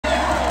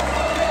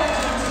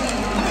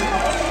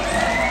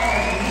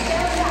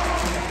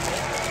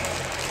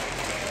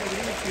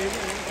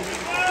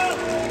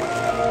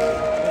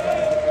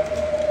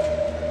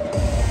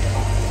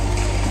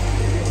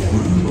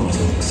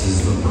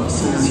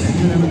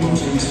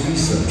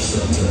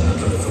Research Center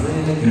at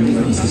Fred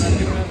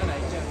University.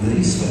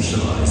 They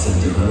specialize in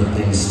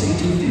developing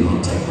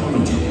state-of-the-art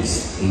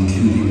technologies,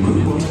 including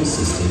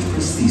robot-assisted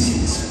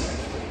prostheses.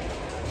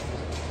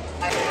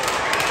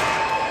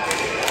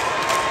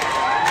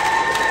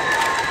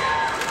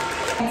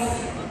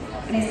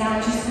 And is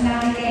now just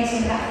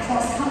navigating that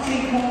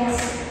cross-country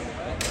course,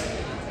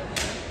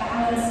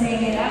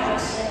 balancing it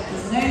out.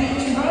 There's no need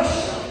to rush.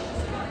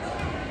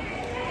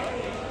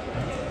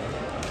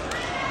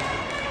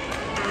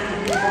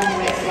 And we're on the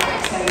way to back.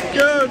 So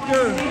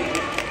Go!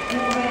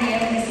 already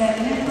only said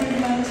an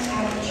improvement,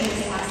 and just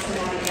has to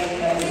navigate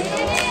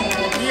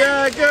those.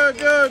 Yeah,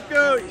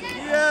 go!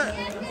 Yeah!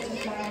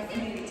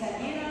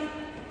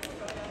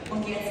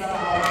 Und jetzt aber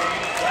auch.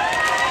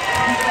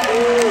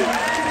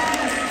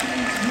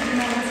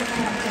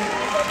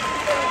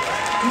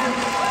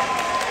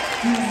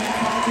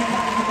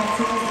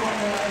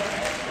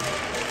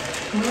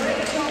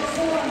 Great job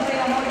for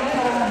Andrea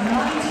Monica,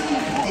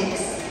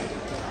 96.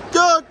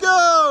 Go!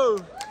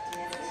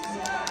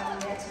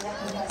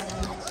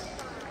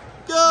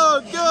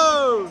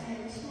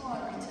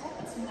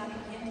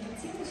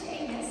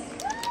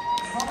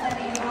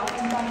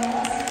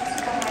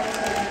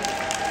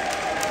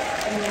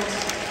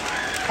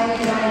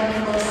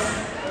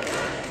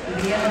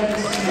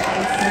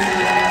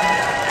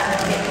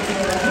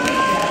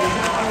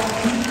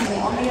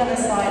 On the other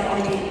side, on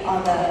the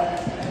other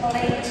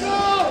plate.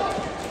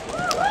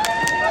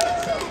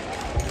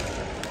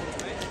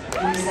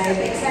 We say a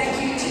big thank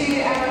you to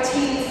our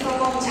team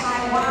from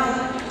Taiwan.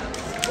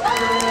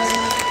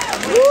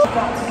 Und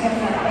dazu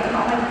kämpfen wir eben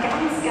auch ein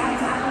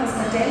ganz anderes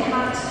Modell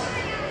hat,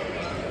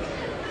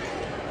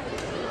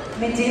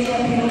 mit dem der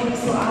Pilot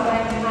zu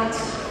arbeiten hat.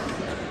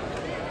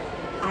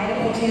 Eine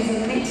Prothese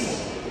mit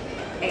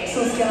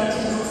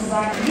Exoskeleton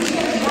sozusagen. Nicht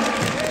der Jump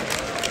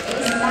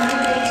is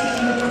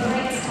navigating the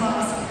great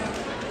task.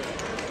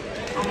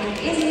 I mean, it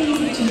isn't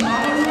easy to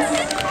balance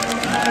and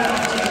carry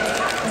objects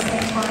at the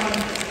same time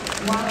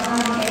while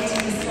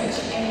navigating such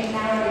a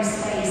narrow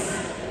space.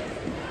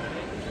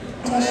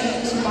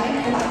 Unterschied zu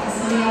Beinklappen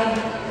ist mehr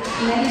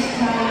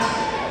Schnelligkeit,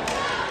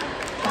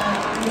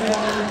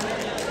 andere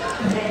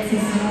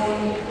Präzision.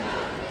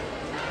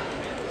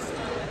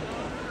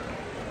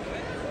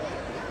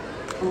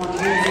 Und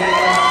wir sehen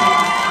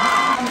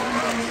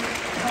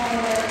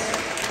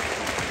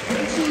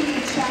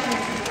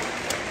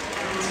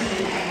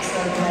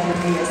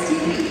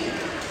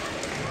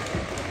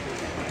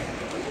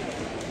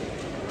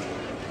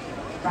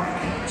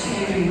back to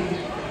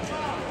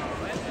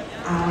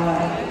our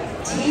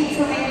team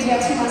from India,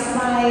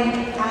 Timasai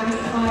and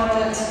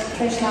pilot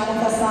Krishna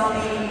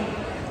Mukasami,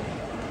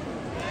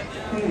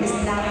 who is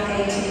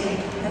navigating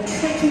the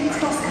tricky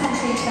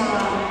cross-country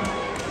terrain.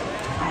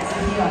 Also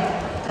hier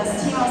das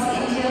Team aus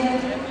Indien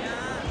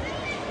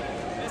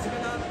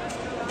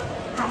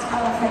hat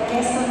aber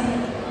vergessen,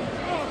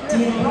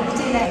 den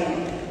Blockdelay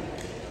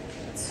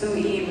zu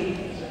ihm,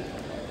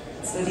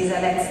 zu dieser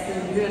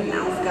letzten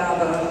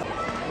Hürdenaufgabe.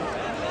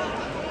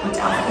 Und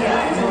auch hier,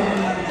 also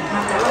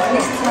man darf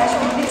nicht zum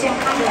Beispiel mit der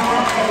Hand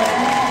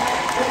helfen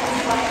und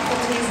die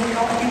Beinprothesen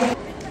noch über.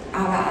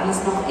 Aber alles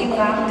noch im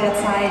Rahmen der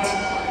Zeit,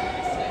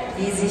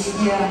 wie sich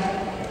hier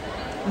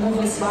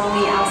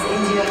Swami aus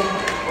Indien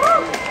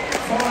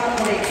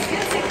voranbringt.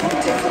 40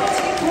 Punkte,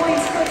 14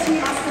 points for Team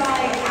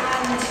Asai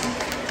and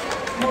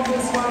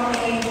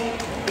Swami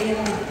in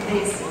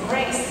this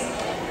race.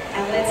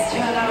 And let's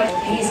turn out,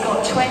 he's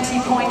got 20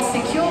 points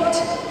secured.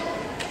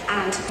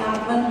 And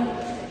Carmen.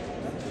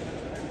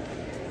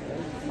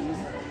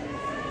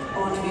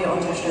 Und wir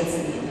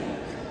unterstützen ihn.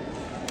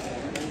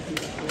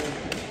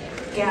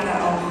 Gerne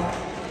auch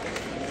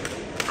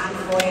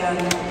anfeuern.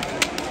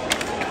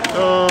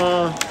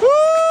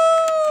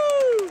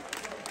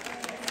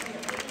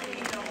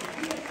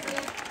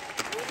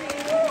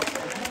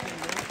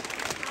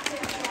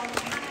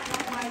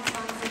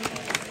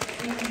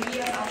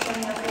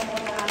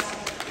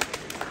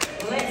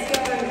 Let's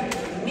go,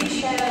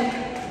 Michel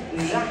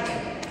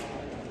Jacques.